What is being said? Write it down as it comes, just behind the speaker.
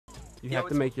You have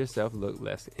to make yourself look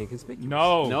less inconspicuous.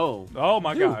 No. Oh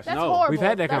my gosh. That's no. horrible. We've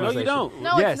had that conversation. No, you don't.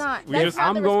 No, yes. it's not. We That's just, not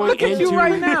I'm the going Look at you into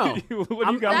right now. What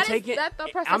do you got? I'm taking. That's the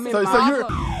I'm oppressive in. So you're.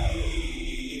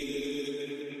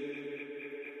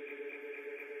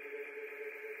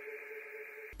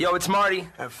 Yo, it's Marty.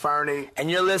 And Fernie. And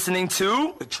you're listening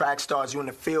to The Trackstarz, you in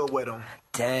the field with them.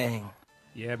 Dang.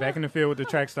 Yeah, back in the field with the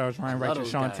Trackstarz, Ryan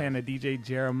Righteous, SEANTANA, DJ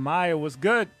Jeremiah. What's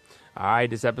good? All right,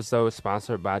 this episode is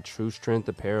sponsored by True Strength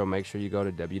Apparel. Make sure you go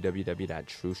to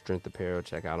www.truestrengthapparel.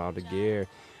 Check out all the gear.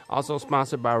 Also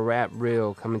sponsored by Rap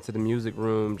Real, coming to the Music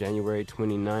Room January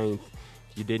 29th.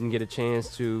 If you didn't get a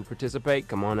chance to participate,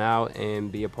 come on out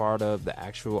and be a part of the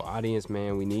actual audience,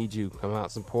 man. We need you. Come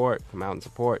out and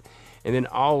support. And then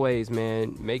always,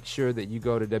 man, make sure that you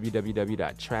go to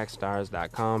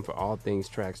www.trackstarz.com for all things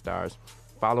Trackstarz.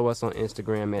 Follow us on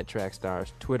Instagram at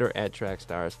Trackstarz, Twitter at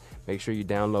Trackstarz. Make sure you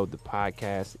download the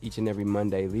podcast each and every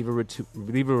Monday. Leave a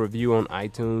review on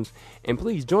iTunes. And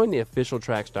please join the official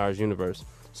Trackstarz universe.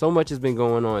 So much has been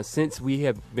going on. Since we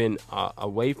have been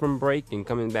away from break and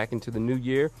coming back into the new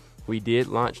year, we did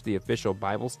launch the official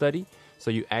Bible study. So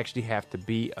you actually have to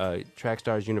be a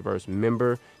Trackstarz Universe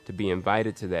member to be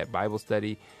invited to that Bible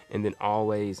study. And then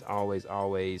always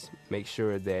make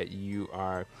sure that you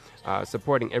are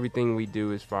supporting everything we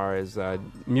do as far as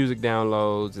music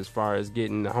downloads, as far as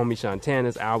getting the homie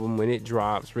SEANTANA's album when it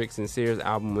drops, Rick Sincere's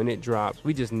album when it drops.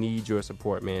 We just need your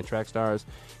support, man. Trackstarz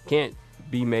can't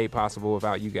be made possible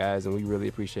without you guys, and we really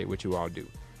appreciate what you all do.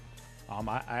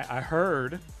 I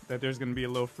heard that there's going to be a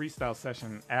little freestyle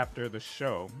session after the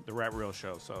show, the Rap Real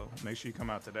show, so make sure you come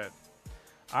out to that.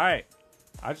 All right.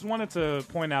 I just wanted to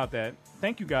point out that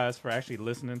thank you guys for actually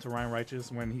listening to Ryan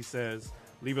Righteous when he says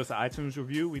leave us an iTunes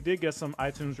review. We did get some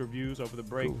iTunes reviews over the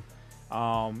break.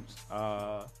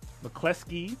 McCleskey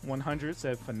 100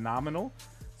 said phenomenal.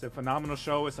 Said phenomenal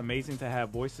show. It's amazing to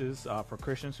have voices for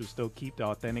Christians who still keep the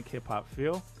authentic hip-hop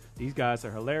feel. These guys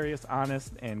are hilarious,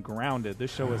 honest, and grounded.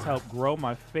 This show has helped grow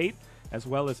my faith as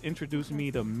well as introduce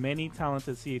me to many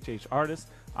talented CHH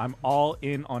artists. I'm all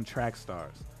in on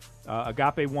Trackstarz.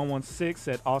 Agape116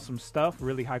 said awesome stuff,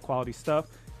 really high-quality stuff.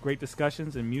 Great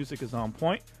discussions and music is on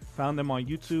point. Found them on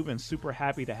YouTube and super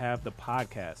happy to have the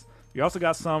podcast. We also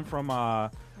got some from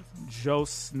Joe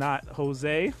Snot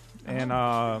Jose and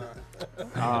Lil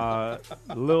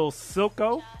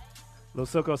Silco. Lil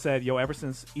Silco said, yo, ever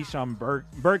since Isham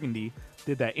Burgundy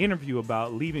did that interview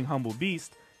about leaving Humble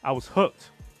Beast, I was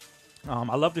hooked.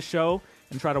 I love the show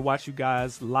and try to watch you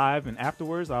guys live and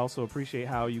afterwards. I also appreciate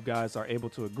how you guys are able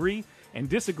to agree and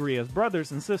disagree as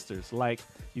brothers and sisters. Like,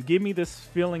 you give me this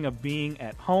feeling of being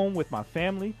at home with my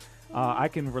family. I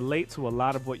can relate to a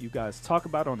lot of what you guys talk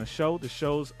about on the show. The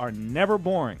shows are never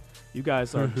boring. You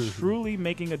guys are truly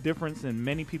making a difference in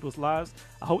many people's lives.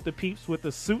 I hope the peeps with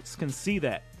the suits can see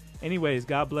that. Anyways,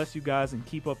 God bless you guys and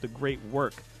keep up the great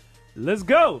work. Let's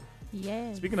go.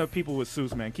 Yeah. Speaking of people with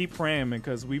suits, man, keep praying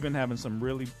because we've been having some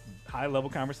really high-level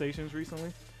conversations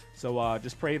recently. So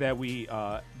just pray that we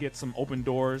get some open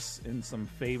doors and some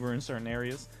favor in certain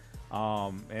areas.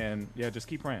 And, yeah, just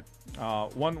keep praying.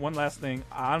 One last thing.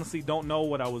 I honestly don't know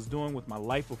what I was doing with my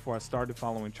life before I started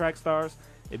following Trackstarz.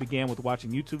 It began with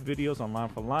watching YouTube videos on Line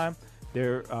for Line.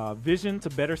 Their vision to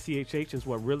better CHH is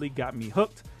what really got me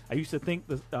hooked. I used to think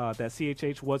that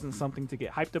CHH wasn't something to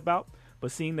get hyped about,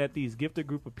 but seeing that these gifted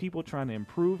group of people trying to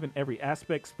improve in every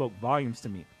aspect spoke volumes to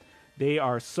me. They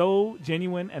are so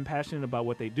genuine and passionate about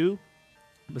what they do.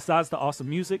 Besides the awesome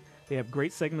music, they have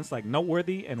great segments like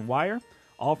Noteworthy and Wire,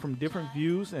 all from different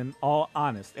views and all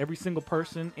honest. Every single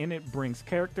person in it brings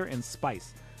character and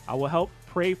spice. I will help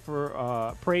pray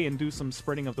and do some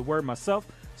spreading of the word myself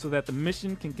so that the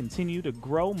mission can continue to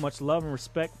grow. Much love and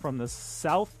respect from the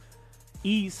southest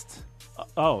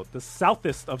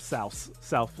of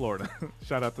South Florida.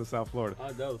 Shout out to South Florida.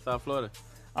 Oh, no, South Florida.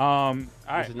 All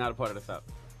right. This is not a part of the South.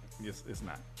 Yes, it's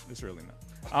not. It's really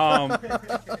not.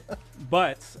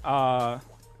 But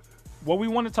what we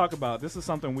want to talk about, this is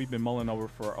something we've been mulling over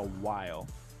for a while.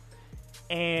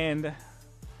 And the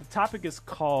topic is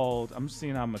called, I'm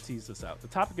seeing how I'm going to tease this out. The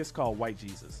topic is called White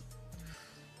Jesus.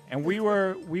 And we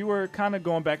were kind of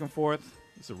going back and forth.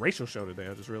 It's a racial show today,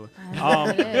 I just realized.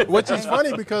 Which is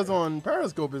funny because on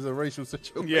Periscope is a racial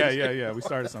situation. Yeah. We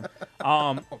started some.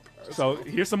 So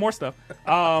here's some more stuff.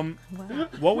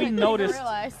 What we noticed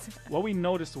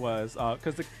was,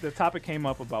 because the topic came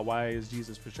up about why is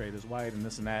Jesus portrayed as white and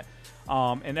this and that.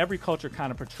 And every culture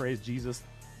kind of portrays Jesus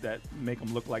that make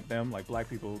them look like them, like black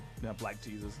people have black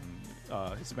Jesus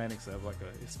and Hispanics have like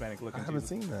a Hispanic looking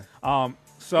Jesus. I haven't seen that.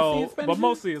 But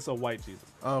mostly it's a white Jesus,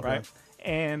 okay. right?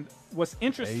 And what's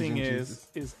interesting is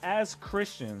as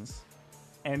Christians,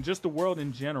 and just the world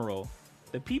in general,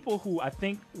 the people who I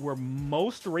think we're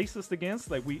most racist against,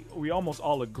 like we almost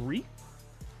all agree,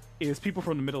 is people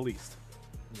from the Middle East.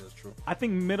 Yeah, that's true. I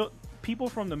think people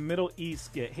from the Middle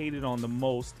East get hated on the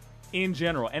most in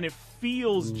general, and it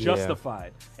feels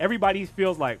justified. Everybody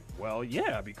feels like, well,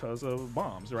 yeah, because of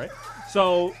bombs, right?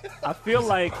 So I feel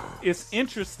like it's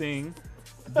interesting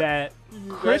that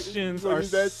Christians are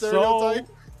so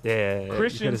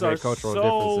Christians are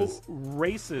so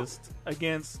racist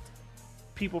against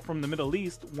people from the Middle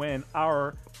East when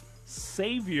our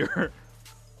Savior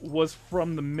was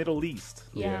from the Middle East.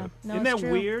 Yeah. No, Isn't that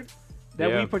true. weird? That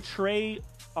Yeah. we portray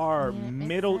our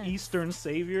Middle sense. Eastern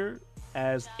Savior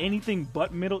as anything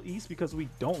but Middle East because we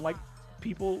don't like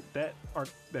people that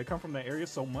come from that area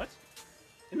so much.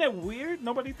 Isn't that weird?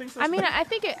 Nobody thinks that's I mean, I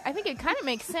think it kind of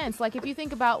makes sense. Like, if you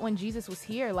think about when Jesus was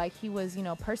here, like, he was,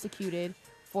 persecuted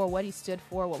for what he stood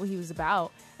for, what he was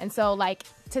about. And so, like,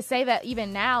 to say that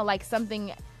even now, like,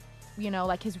 something,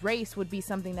 like his race would be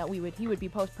something that he would be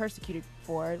persecuted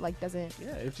for, like, doesn't. Yeah,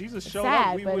 if Jesus it's showed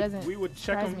sad, up, but it doesn't we would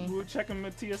check surprise him. me. We would check him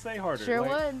at TSA harder. Sure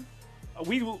like, would.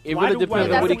 It why really do- depends why on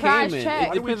That's what he surprise came in. check.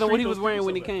 It depends on what he Why do we was treat wearing those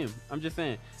when he people came. I'm just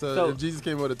saying. So if Jesus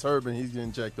came with a turban, he's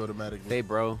getting checked automatically. Hey,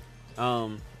 bro.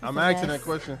 I'm a asking mess. that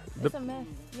question. It's a mess.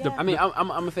 Yeah. I mean, I'm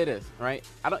gonna say this, right?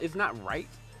 It's not right?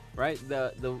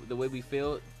 The way we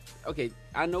feel. Okay,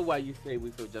 I know why you say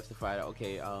we feel justified.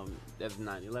 Okay, there's a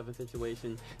 9/11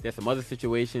 situation. There's some other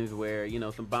situations where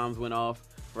some bombs went off,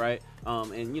 right?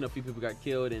 And a few people got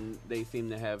killed, and they seem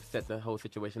to have set the whole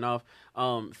situation off.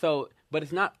 But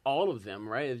it's not all of them,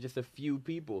 right? It's just a few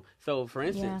people. So, for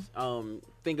instance,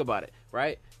 think about it,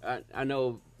 right? I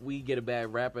know we get a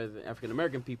bad rap as African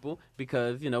American people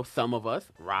because some of us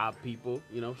rob people,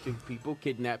 shoot people,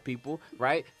 kidnap people,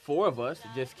 right? 4 of us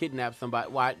just kidnap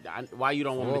somebody. Why you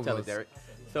don't want me to tell it, Derek?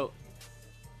 So.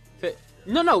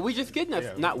 No, we just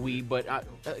kidnapped. Not we, but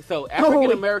so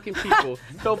African American people.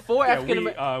 So 4 African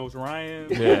American. It was Ryan.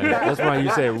 Yeah, that's why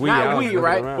you said we. Not I was we, looking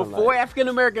right? around But like- 4 African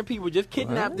American people just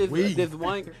kidnapped this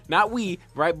one. Not we,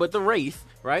 right? But the race,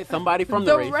 right? Somebody from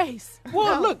the race.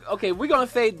 Well, look, okay, we're gonna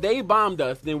say they bombed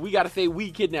us, then we gotta say we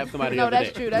kidnapped somebody. No, the other that's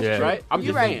day. true. That's Yeah. true. Right? I'm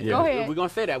You're just right. saying. Go ahead. We're gonna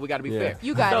say that. We gotta be fair.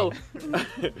 You got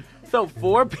it. So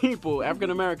 4 people,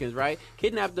 African Americans, right,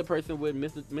 kidnapped the person with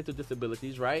mental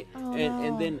disabilities, right,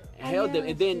 and then held them,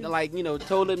 and then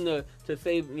told them to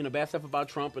say bad stuff about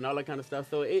Trump and all that kind of stuff.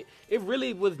 So it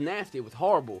really was nasty. It was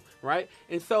horrible, right?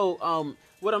 And so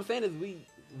what I'm saying is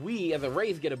we as a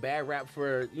race get a bad rap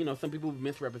for some people who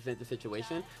misrepresent the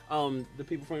situation. The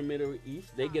people from the Middle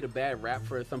East, they get a bad rap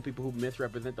for some people who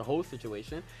misrepresent the whole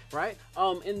situation, right?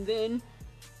 And then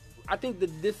I think the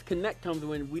disconnect comes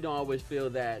when we don't always feel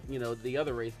that the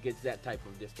other race gets that type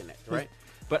of disconnect, right?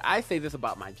 But I say this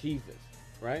about my Jesus,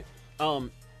 right?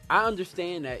 I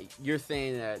understand that you're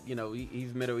saying that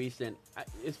he's Middle Eastern.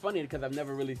 It's funny because I've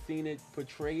never really seen it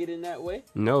portrayed in that way.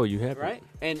 No, you haven't.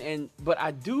 Right? But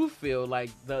I do feel like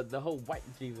the whole white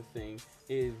Jesus thing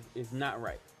is not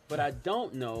right. But I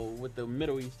don't know what the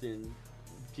Middle Eastern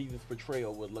Jesus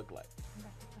portrayal would look like.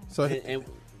 So And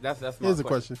that's my here's a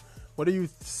question. What do you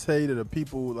say to the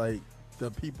people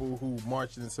who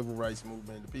marched in the civil rights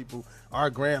movement, the people, our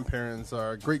grandparents,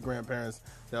 our great grandparents,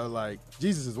 that were like,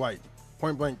 Jesus is white,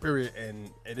 point blank, period, and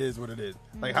it is what it is.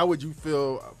 Like, how would you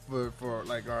feel for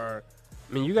like our?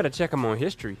 I mean, you got to check them on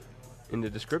history in the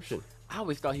description. I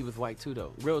always thought he was white too,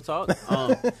 though. Real talk.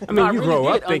 I mean, you grow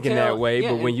up thinking that way,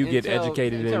 yeah, but when you get until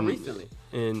educated recently.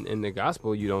 in the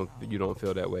gospel, you don't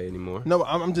feel that way anymore. No,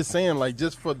 I'm just saying, like,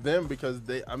 just for them, because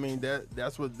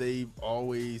that's what they've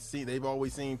always seen. They've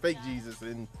always seen fake Jesus,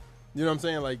 and you know what I'm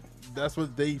saying. Like, that's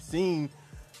what they've seen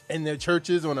in their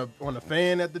churches, on a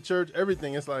fan at the church,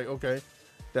 everything. It's like, okay,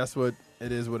 that's what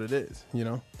it is. What it is,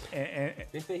 And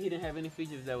They say he didn't have any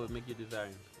features that would make you desire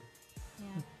him. Yeah.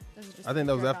 This is just I think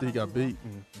that was pure after he got Google. beat.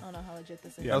 I don't know how legit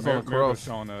this is. yeah, That's on the Mary was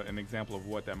cross. showing an example of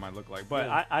what that might look like.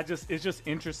 But it's just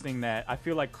interesting that I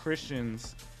feel like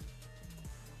Christians.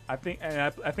 I think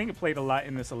it played a lot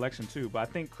in this election too. But I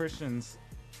think Christians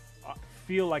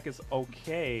feel like it's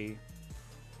okay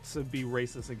to be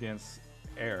racist against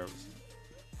Arabs.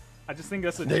 I just think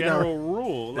that's a They general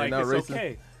rule. they're Like, not it's racist.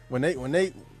 okay. When It's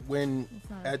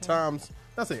not at okay. times,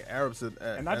 not say Arabs,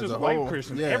 And not as just a white whole,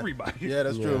 Christians, yeah, everybody. Yeah,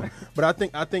 that's Yeah. true. But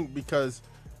I think because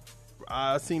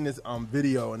I seen this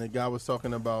video, and the guy was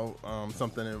talking about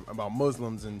something about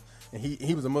Muslims, and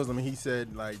he was a Muslim, and he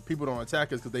said, like, people don't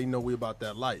attack us because they know we about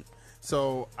that life.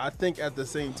 So I think at the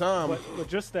same time, But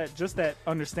just that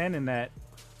understanding that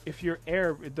if you're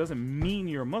Arab, it doesn't mean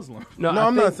you're a Muslim. No,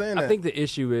 I'm not saying I that. think the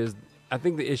issue is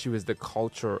the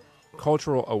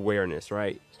cultural awareness,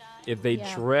 right? if they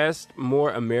Yeah. dressed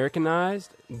more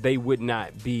Americanized, they would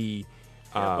not be.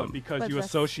 But because But you that's-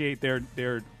 associate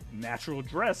their natural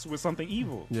dress with something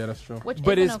evil. Yeah, that's true. Which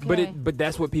But isn't it's okay. but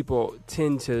that's what people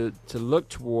tend to look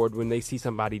toward when they see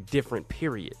somebody different.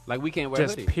 Period. Like we can't wear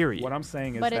Just hoodies. period. What I'm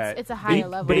saying is But that it's a higher they,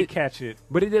 level. they catch it.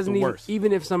 But it doesn't the even, worst.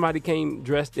 even if somebody came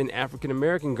dressed in African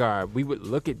American garb, we would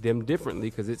look at them differently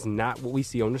because it's not what we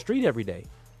see on the street every day.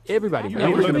 Everybody, You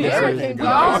wears may look at it. American We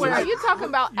garb. all are you talking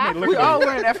about may look African? We all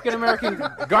wearing African American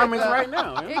garments right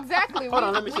now. Exactly. Hold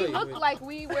on, let me show we you. look like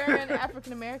we wearing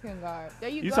African American garb. There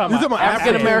you You go. talking You talking about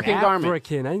African American I garment.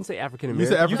 African. I didn't say African You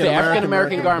said American. You said African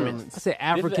American American garments. I said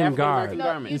African African garb. American No,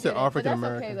 garment. You said didn't, but African that's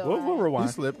American. okay, though, We'll right? You rewind.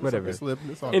 slipped. Whatever. You slipped.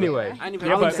 It's all good. Anyway, I didn't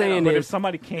even all know I'm that. saying but if is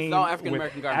somebody came all African with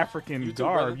American garments. African You too,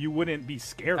 garb, brother. you wouldn't be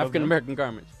scared of African them. American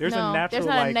garments. There's No, a natural there's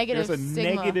not a like negative there's a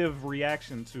stigma. negative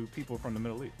reaction to people from the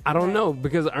Middle East. I don't know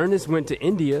because Ernest went to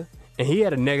India and he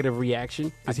had a negative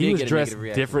reaction because I he did was get a dressed negative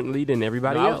reaction. differently than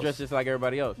everybody No, I was else. dressed just like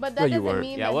everybody else. But No, that you doesn't weren't.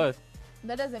 mean Yeah, I that, was.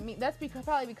 that doesn't mean that's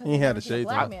probably because He you've had never the seen a shades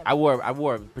black on. man. I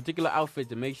wore a particular outfit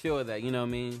to make sure that, you know what I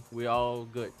mean, we're all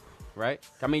good. Right?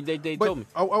 I mean, they told me.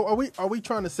 But are we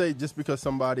trying to say just because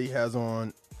somebody has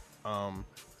on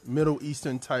Middle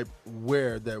Eastern type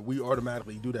wear that we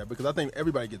automatically do that? Because I think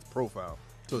everybody gets profiled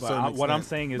to a But certain extent. what I'm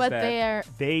saying is But that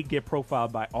they get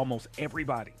profiled by almost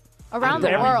everybody. around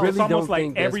the I world. really It's almost don't like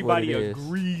think that's everybody what it is.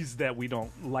 agrees that we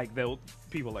don't like those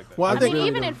people like that. Well, I think mean,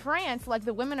 even in France, like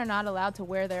the women are not allowed to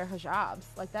wear their hijabs.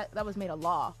 Like that was made a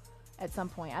law at some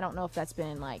point. I don't know if that's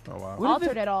been like Oh, wow. What is altered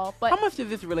this- at all, but How much does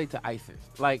this relate to ISIS?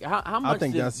 Like, how much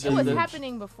think does that's it was huge.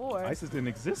 happening before. ISIS didn't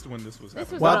exist when this was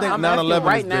happening. was Well, I on- think I'm 9/11 asking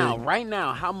right is now. big. Right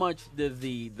now, how much does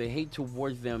the hate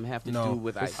towards them have to do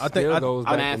with ISIS? I think Still goes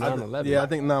I'm back to asking. 9/11. Yeah, I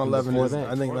think 9/11 Before is. that.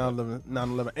 I think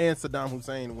 9/11 and Saddam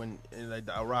Hussein when in like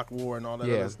the Iraq War and all that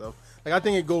Yeah. other stuff. Like I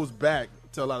think it goes back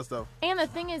to a lot of stuff. And the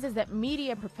thing is that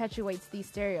media perpetuates these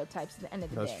stereotypes at the end of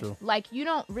the That's day. true. Like, you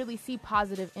don't really see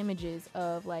positive images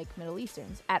of, like, Middle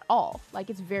Easterns at all. Like,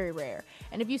 it's very rare.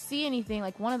 And if you see anything,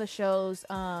 like, one of the shows,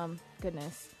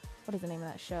 goodness, what is the name of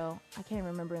that show? I can't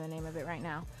remember the name of it right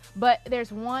now. But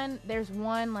there's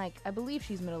one, like, I believe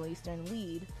she's Middle Eastern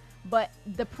lead. But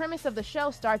the premise of the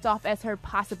show starts off as her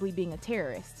possibly being a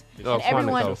terrorist. Oh, and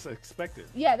everyone, Quantico. Just expected.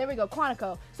 yeah, there we go,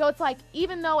 Quantico. So it's like,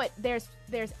 even though there's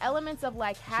elements of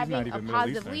like not having a even Middle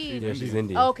positive Eastern. lead. Yeah, she's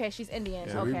Indian. Oh, okay, she's Indian.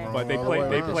 Yeah, okay, But they All play. the way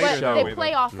They around. play but it that they way. play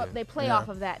though. off. Yeah. They play Yeah. off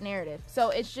of that narrative. So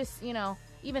it's just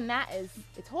even that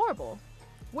it's horrible.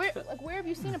 Where have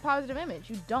you seen a positive image?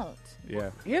 You don't. Yeah.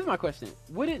 Here's my question: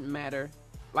 would it matter?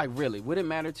 Like, really, would it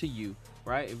matter to you?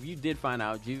 Right? If you did find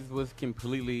out Jesus was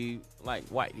completely like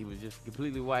white, he was just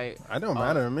completely white. It don't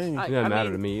matter to me. It doesn't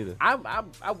matter to me either.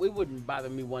 It wouldn't bother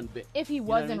me one bit. If he know was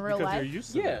what I in mean? real Because you're life,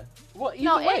 used to Yeah. it. Well, either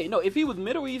No, way. No, if he was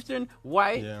Middle Eastern,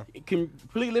 white, Yeah.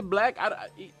 completely black,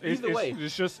 either way.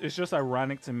 It's just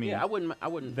ironic to me Yeah, I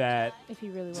wouldn't. that if he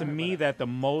really to was. me that the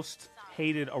most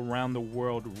hated around the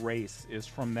world race is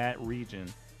from that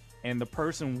region, and the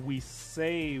person we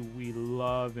say we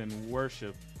love and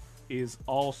worship is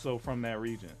also from that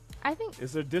region. I think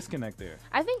Is there a disconnect there?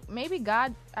 maybe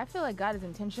God. I feel like God is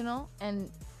intentional, and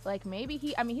like maybe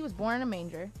he was born in a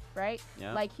manger, right?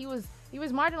 Yeah. Like he was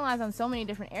marginalized on so many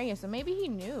different areas. So maybe he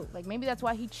knew. Like maybe that's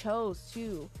why he chose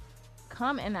to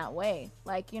come in that way.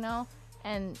 Like and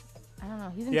I don't know.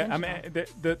 He's Yeah, intentional. I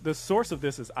mean, the source of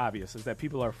this is obvious: is that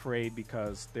people are afraid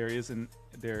because there is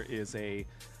a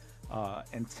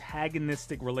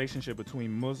antagonistic relationship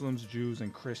between Muslims, Jews,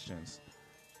 and Christians,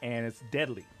 and it's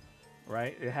deadly,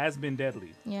 right? It has been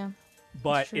deadly. Yeah.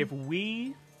 But true.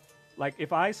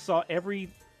 if I saw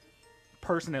every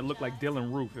person that looked like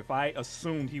Dylan Roof, if I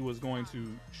assumed he was going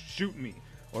to shoot me,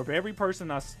 or if every person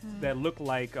that looked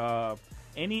like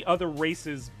any other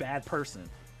race's bad person,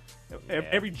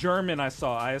 every German I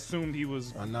saw, I assumed he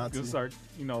was A Nazi. going to start,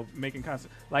 making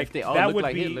constant. Like If they all that look would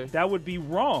like be Hitler. that would be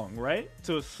wrong, right?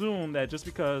 To assume that just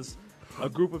because a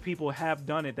group of people have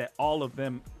done it, that all of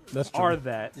them That's true. are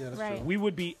that. Yeah, that's Right. true. We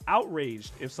would be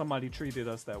outraged if somebody treated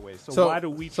us that way. So why do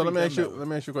we? So treat let me them ask you. that way? Let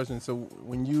me ask you a question. So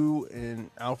when you and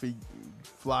Alfie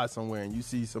fly somewhere and you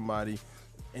see somebody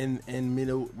in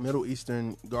Middle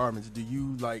Eastern garments, do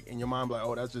you like in your mind be like,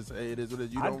 oh, that's just hey, it is what it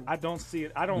is? You don't. I don't see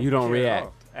it. I don't. You don't care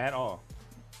react. at all.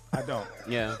 I don't.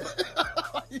 Yeah.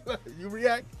 you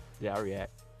react. Yeah, I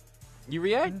react. You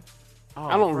react? Oh,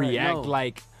 I don't right, react no.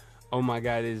 like, oh my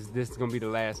God, is this going to be the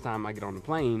last time I get on the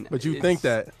plane? But you It's- think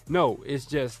that. No, it's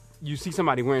just you see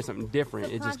somebody wearing something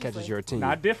different, it just catches your attention.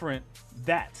 Not different.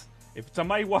 That. If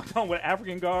somebody walked on with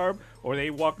African garb, or they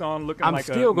walked on looking I'm like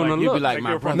still gonna you'd be look. like, my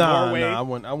they're from Nah, Norway, I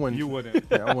wouldn't. you wouldn't.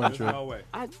 Yeah, I wouldn't. There's no way.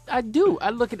 I do. I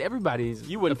look at everybody's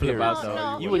You wouldn't flip appearance. out though.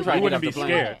 No, You wouldn't try to You get wouldn't off be the plane.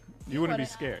 scared. You wouldn't be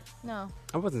scared. No.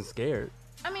 I wasn't scared.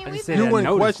 I mean, I we just said I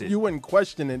noticed it. You wouldn't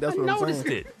question it. That's I what I'm noticed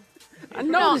saying. it. I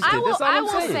noticed it. That's all I I'm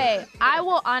will saying. say, I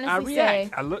will honestly say,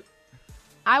 I look.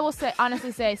 I will say,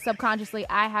 honestly say, subconsciously,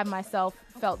 I have myself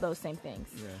felt those same things.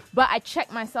 Yeah. But I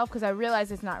check myself because I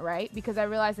realize it's not right, because I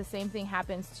realize the same thing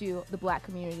happens to the black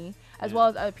community as well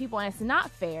as other people, and it's not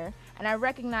fair. And I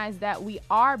recognize that we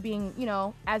are being,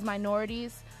 as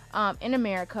minorities in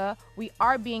America, we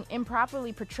are being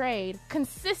improperly portrayed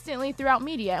consistently throughout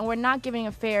media, and we're not giving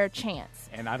a fair chance.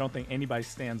 And I don't think anybody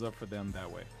stands up for them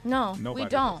that way. No, Nobody we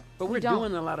don't. does. But we're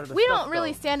doing a lot of the We stuff, don't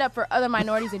really though. stand up for other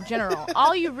minorities in general.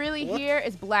 All you really hear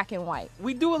is black and white.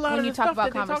 We do a lot when of you the talk stuff about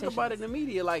that they talk conversations. about in the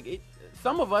media. Like,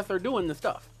 some of us are doing the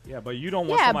stuff. Yeah, but you don't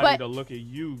want somebody to look at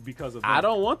you because of them. I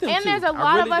don't want them And to. there's a I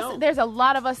lot really of us. don't. There's a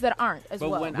lot of us that aren't as But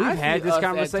well. when We've I had see this us at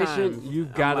conversation. times, You've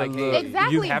I'm got to like, look. hey.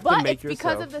 Exactly, You have but to make it's yourself.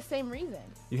 because of the same reason.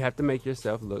 You have to make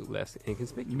yourself look less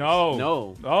inconspicuous.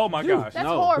 No. Oh my gosh. That's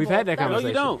No. horrible. We've had that That's-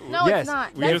 conversation. No, you don't. No, yes. it's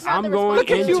not. We That's just- not I'm the going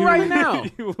Look at you into- right now.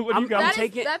 What do you I'm got?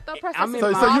 taking. That's the process I'm in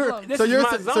is my, problem. This so is you're my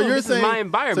sa- zone. so you're This saying- is my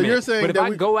environment. so you're saying but if that I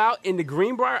we- go out in the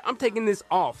Greenbrier, I'm taking this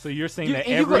off. So you're saying You, that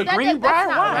and you go every to Greenbrier? not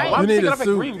Why? right. Why You am need I taking a off at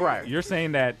suit. Greenbrier? you're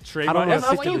saying that I don't know Trayvon. if when it's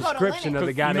the you go to description of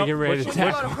the Linux. guy You that know- get ready to but You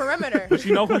go tackle. to perimeter. But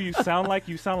you know who you sound like?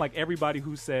 You sound like everybody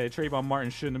who said Trayvon Martin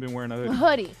shouldn't have been wearing a hoodie.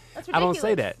 Hoodie. That's I don't ridiculous.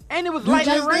 say that. And it was You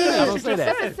lightning just raining. did. I don't say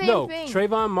that. That's the same No, thing.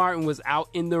 Trayvon Martin was out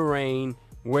in the rain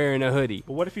wearing a hoodie.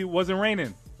 But what if he wasn't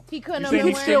raining? He couldn't You have say been He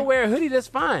he's wearing. still wear a hoodie. That's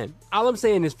fine. All I'm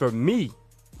saying is for me,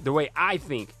 the way I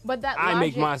think, But that I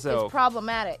make logic myself. is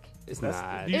problematic. It's That's-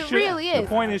 not. you It shouldn't- really is. The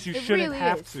point is you It shouldn't really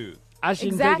have is. to. I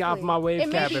shouldn't Exactly. take off my wave It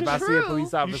may cap be if I see a true.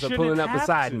 police You officer shouldn't pulling up have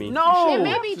beside to. me. No. It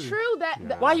may be true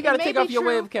that. Why you got to it may take be off your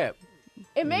true- wave cap?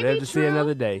 It may Live be to see true.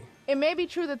 another day. It may be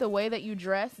true that the way that you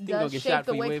dress gonna does get shape shot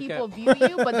the for your way wave people cap? view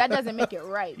you, but that doesn't make it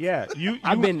right. Yeah,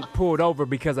 I've been pulled over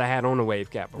because I had on a wave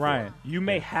cap before. Ryan, you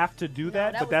may have to do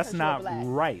that, that but was that's because you were not black.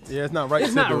 right. Yeah, it's not right.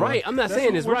 It's to not do it. right. I'm not That's saying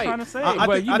what it's we're right. trying to say. I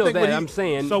But think- you I know think that what he- I'm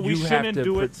saying. So we you shouldn't have to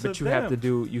do it put- to but you have to them.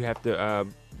 do. You have to.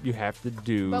 You have to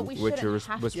do But we what you're shouldn't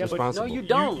have what's to. Yeah, but responsible. no, you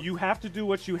don't. You have to do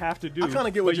what you have to do. I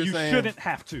kinda get what but you're you saying. shouldn't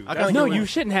have to. I That's- kinda No, get what- you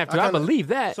shouldn't have to. I I kinda- believe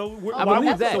that. So we're- I why believe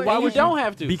would- that. so why would you don't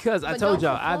have to? Because I But told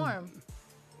don't y'all I conform.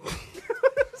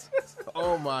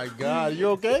 Oh my God, you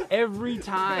okay? every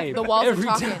time. The walls are every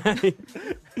talking. time.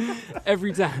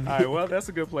 Every time. All right, well, that's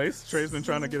a good place. Trey's been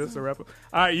trying to get us to wrap up.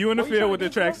 All right, you in the field with the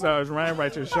Trackstarz, Ryan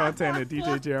Righteous, Sean Tanner,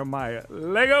 DJ Jeremiah.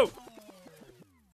 Lego.